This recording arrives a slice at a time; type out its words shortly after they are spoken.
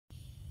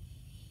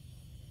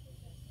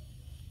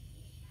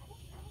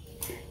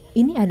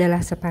Ini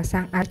adalah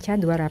sepasang arca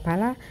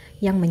dwarapala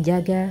yang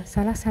menjaga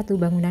salah satu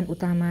bangunan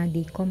utama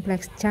di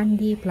kompleks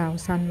Candi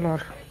Plaosan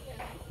Lor.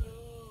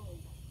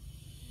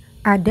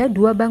 Ada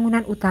dua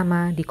bangunan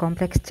utama di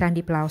kompleks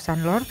Candi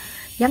Plaosan Lor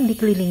yang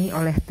dikelilingi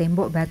oleh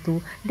tembok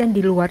batu dan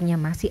di luarnya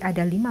masih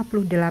ada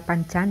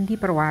 58 candi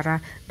perwara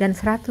dan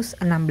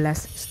 116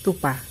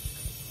 stupa.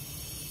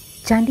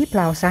 Candi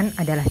Plaosan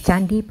adalah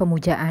candi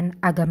pemujaan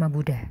agama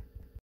Buddha.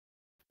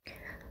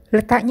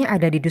 Letaknya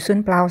ada di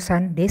Dusun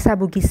Plaosan, Desa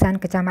Bugisan,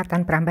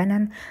 Kecamatan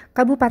Prambanan,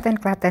 Kabupaten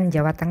Klaten,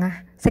 Jawa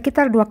Tengah,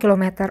 sekitar 2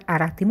 km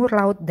arah timur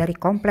laut dari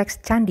kompleks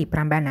Candi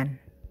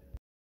Prambanan.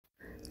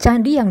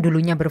 Candi yang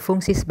dulunya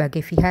berfungsi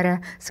sebagai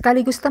vihara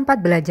sekaligus tempat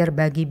belajar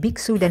bagi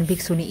biksu dan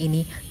biksuni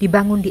ini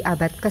dibangun di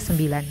abad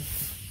ke-9.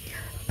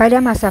 Pada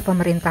masa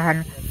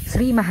pemerintahan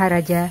Sri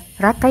Maharaja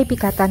Rakai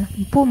Pikatan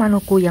Empu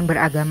Manuku yang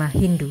beragama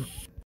Hindu.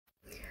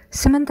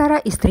 Sementara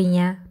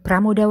istrinya,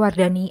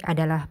 Pramodhawardani,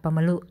 adalah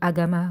pemeluk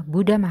agama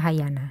Buddha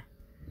Mahayana.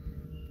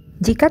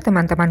 Jika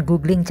teman-teman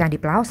googling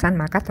Candi Plaosan,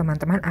 maka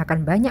teman-teman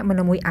akan banyak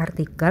menemui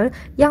artikel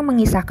yang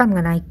mengisahkan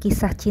mengenai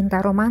kisah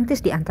cinta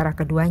romantis di antara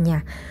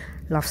keduanya.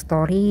 Love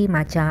story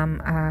macam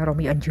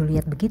Romeo and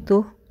Juliet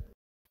begitu.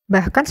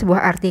 Bahkan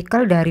sebuah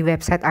artikel dari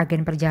website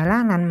agen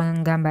perjalanan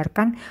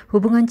menggambarkan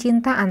hubungan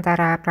cinta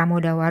antara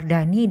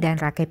Pramodhawardani dan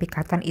Rakai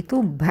Pikatan itu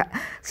bak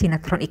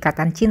sinetron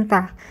Ikatan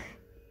Cinta.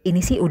 Ini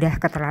sih udah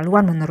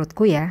keterlaluan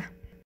menurutku ya.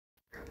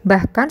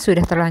 Bahkan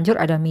sudah terlanjur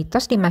ada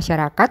mitos di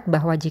masyarakat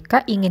bahwa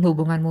jika ingin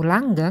hubunganmu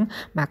langgeng,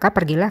 maka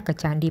pergilah ke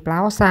Candi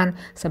Plaosan.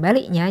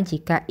 Sebaliknya,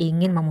 jika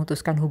ingin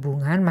memutuskan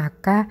hubungan,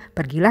 maka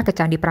pergilah ke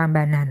Candi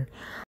Prambanan.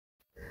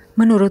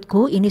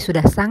 Menurutku ini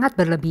sudah sangat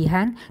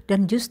berlebihan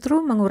dan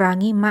justru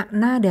mengurangi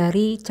makna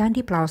dari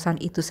Candi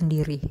Plaosan itu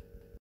sendiri.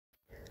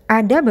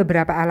 Ada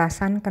beberapa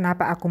alasan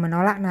kenapa aku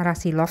menolak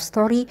narasi love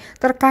story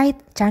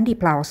terkait Candi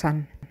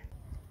Plaosan.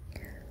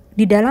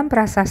 Di dalam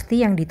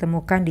prasasti yang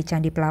ditemukan di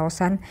Candi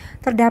Plaosan,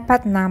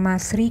 terdapat nama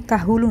Sri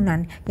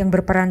Kahulunan yang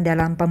berperan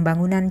dalam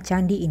pembangunan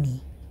candi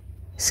ini.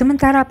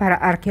 Sementara para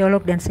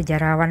arkeolog dan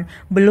sejarawan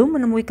belum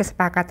menemui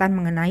kesepakatan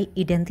mengenai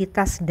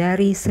identitas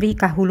dari Sri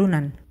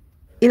Kahulunan.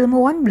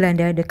 Ilmuwan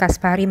Belanda De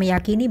Caspary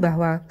meyakini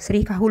bahwa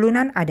Sri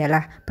Kahulunan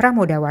adalah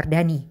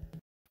Pramodhawardani.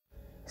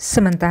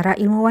 Sementara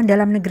ilmuwan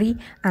dalam negeri,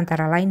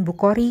 antara lain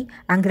Bukhari,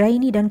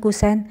 Anggraini, dan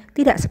Kusen,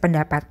 tidak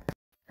sependapat.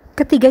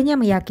 Ketiganya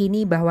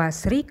meyakini bahwa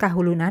Sri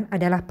Kahulunan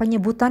adalah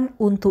penyebutan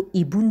untuk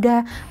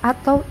ibunda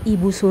atau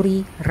ibu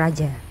suri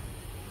raja.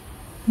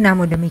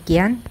 Namun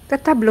demikian,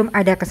 tetap belum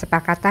ada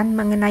kesepakatan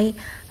mengenai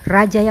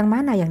raja yang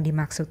mana yang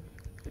dimaksud.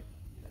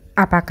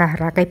 Apakah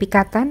Rakai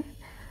Pikatan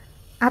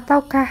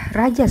ataukah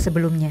raja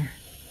sebelumnya?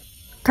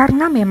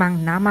 Karena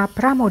memang nama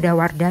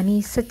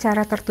Pramodhawardani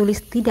secara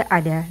tertulis tidak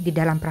ada di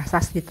dalam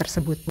prasasti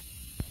tersebut.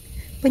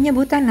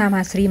 Penyebutan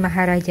nama Sri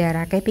Maharaja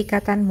Rakai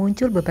Pikatan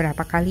muncul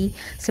beberapa kali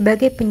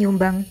sebagai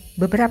penyumbang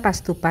beberapa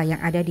stupa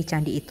yang ada di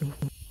candi itu.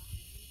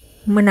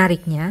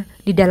 Menariknya,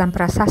 di dalam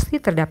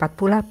prasasti terdapat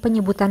pula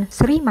penyebutan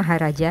Sri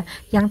Maharaja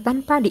yang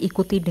tanpa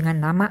diikuti dengan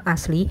nama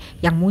asli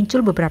yang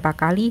muncul beberapa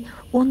kali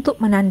untuk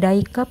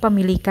menandai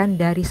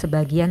kepemilikan dari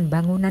sebagian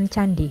bangunan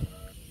candi.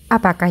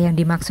 Apakah yang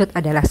dimaksud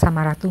adalah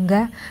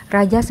Samaratungga,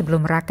 raja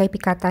sebelum Rakai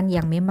Pikatan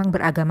yang memang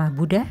beragama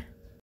Buddha?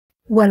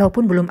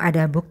 Walaupun belum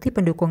ada bukti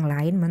pendukung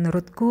lain,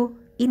 menurutku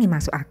ini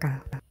masuk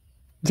akal.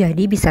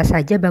 Jadi bisa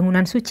saja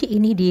bangunan suci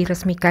ini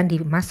diresmikan di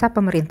masa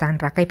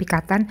pemerintahan Rakai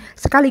Pikatan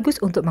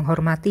sekaligus untuk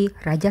menghormati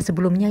raja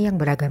sebelumnya yang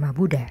beragama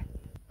Buddha.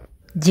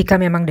 Jika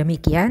memang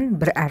demikian,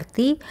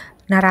 berarti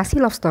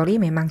narasi love story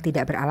memang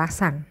tidak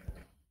beralasan.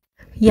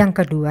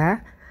 Yang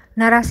kedua,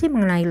 narasi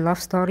mengenai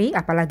love story,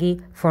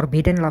 apalagi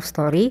forbidden love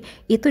story,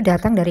 itu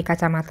datang dari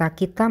kacamata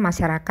kita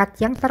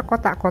masyarakat yang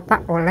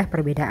terkotak-kotak oleh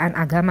perbedaan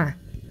agama.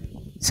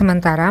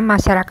 Sementara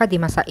masyarakat di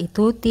masa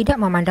itu tidak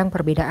memandang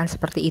perbedaan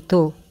seperti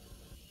itu.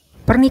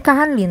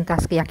 Pernikahan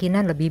lintas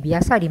keyakinan lebih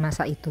biasa di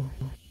masa itu.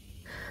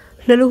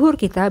 Leluhur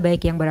kita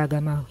baik yang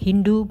beragama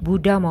Hindu,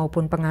 Buddha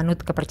maupun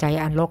penganut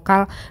kepercayaan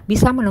lokal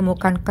bisa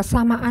menemukan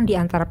kesamaan di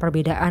antara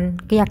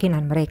perbedaan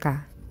keyakinan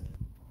mereka.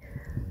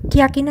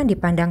 Keyakinan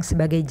dipandang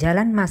sebagai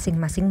jalan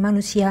masing-masing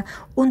manusia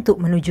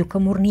untuk menuju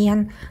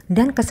kemurnian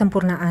dan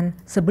kesempurnaan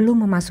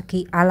sebelum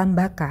memasuki alam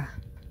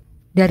baka.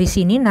 Dari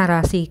sini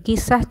narasi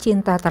kisah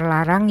cinta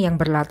terlarang yang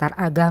berlatar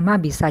agama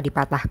bisa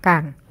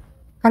dipatahkan.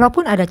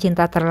 Kalaupun ada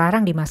cinta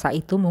terlarang di masa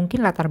itu,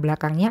 mungkin latar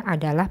belakangnya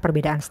adalah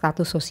perbedaan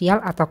status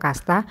sosial atau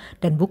kasta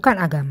dan bukan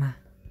agama.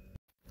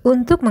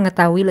 Untuk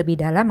mengetahui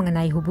lebih dalam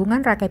mengenai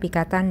hubungan Rakai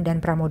Pikatan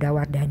dan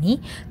Pramodhawardani,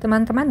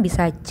 teman-teman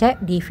bisa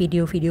cek di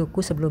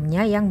video-videoku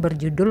sebelumnya yang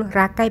berjudul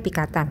Rakai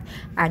Pikatan.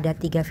 Ada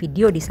 3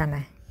 video di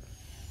sana.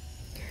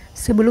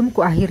 Sebelum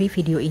kuakhiri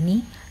video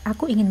ini,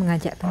 aku ingin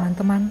mengajak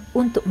teman-teman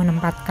untuk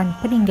menempatkan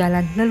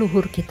peninggalan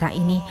leluhur kita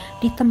ini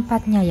di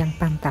tempatnya yang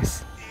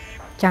pantas.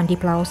 Candi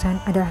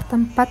Plaosan adalah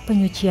tempat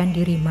penyucian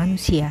diri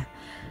manusia.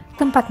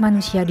 Tempat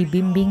manusia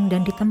dibimbing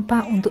dan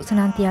ditempa untuk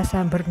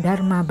senantiasa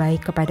berdharma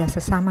baik kepada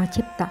sesama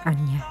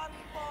ciptaannya.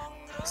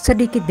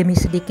 sedikit demi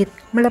sedikit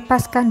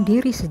melepaskan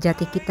diri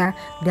sejati kita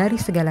dari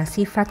segala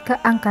sifat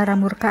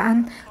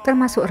keangkara-murkaan,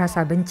 termasuk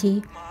rasa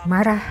benci,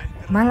 marah,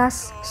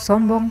 malas,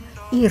 sombong,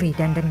 iri,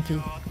 dan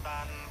dengki.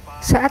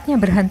 Saatnya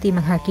berhenti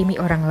menghakimi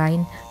orang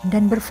lain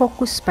dan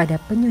berfokus pada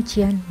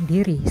penyucian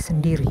diri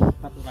sendiri.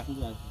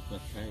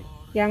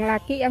 Yang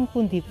laki yang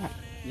pundi, Pak?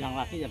 Yang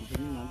laki yang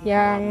sini nanti.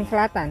 Yang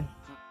selatan.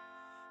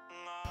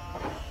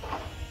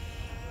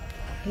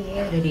 Ini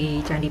ada di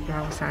Candi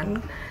Plaosan.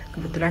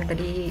 Kebetulan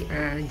tadi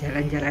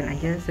jalan-jalan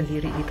aja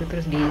sendiri gitu,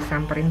 terus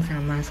disamperin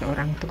sama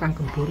seorang tukang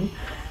kebun.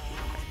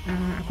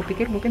 Aku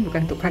pikir mungkin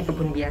bukan tukang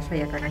kebun biasa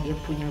ya, karena dia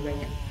punya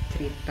banyak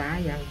cerita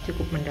yang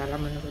cukup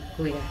mendalam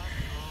menurutku ya,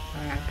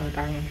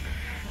 tentang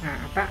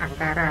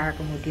angkara,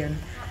 kemudian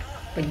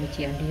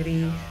penyucian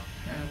diri,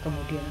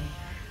 kemudian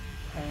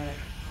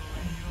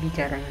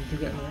bicara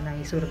juga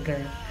mengenai surga,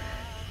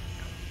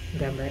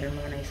 gambaran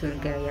mengenai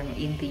surga yang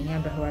intinya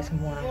bahwa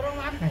semua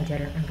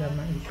ajaran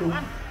agama itu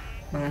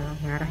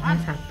mengarahnya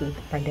satu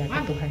pada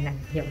ketuhanan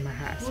yang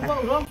maha esa.